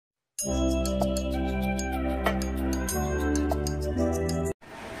Today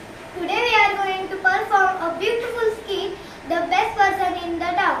we are going to perform a beautiful skit, The Best Person in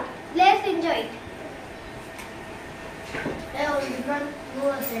the Town. Let's enjoy it. Hey everyone, who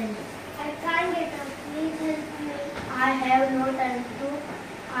was saying? I can't get up. Please help me. I have no time to.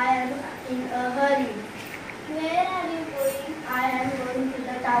 I am in a hurry. Where are you going? I am going to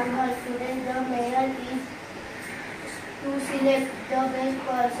the town hall. Today the mayor is to select the best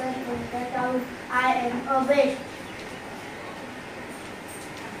person in the town. I am a best.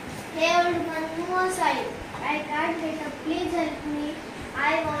 Hey old man, move aside. I can't get up. Please help me. I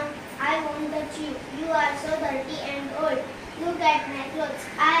want the chief. You are so dirty and old. Look at my clothes.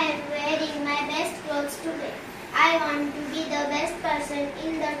 I am wearing my best clothes today. I want to be the best person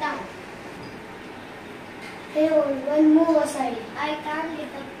in the town. Hey old one, move aside. I can't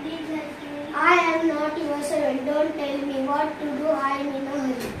get up. Please help me. I am not your servant. Don't tell me what to do. I am in a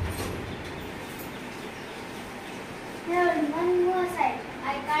hurry. Hey old man, move aside.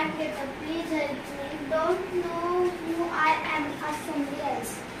 I can't get up. Please help me. Don't know who I am. Ask somebody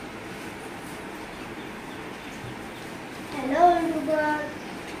else. Hello old bird.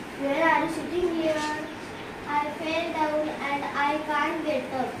 Where are you sitting here? I fell down and I can't get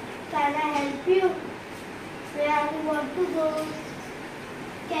up. Can I help you? Where do you want to go?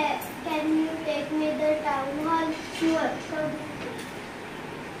 Can you take me to the town hall? Sure. Come.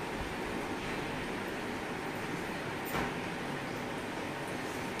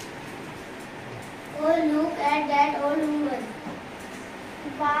 Oh, look at that old woman.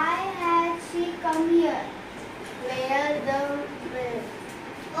 Why has she come here? Where the mayor?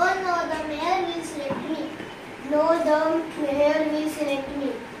 Oh no, the mayor will select me. No, the mayor will select me.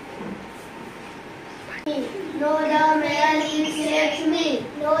 No, the mayor will select me.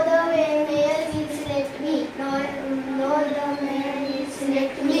 No, the mayor will select me. No, the mayor will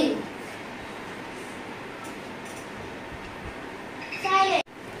select me. Silence.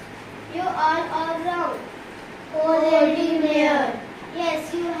 You all are wrong. Oh, lady,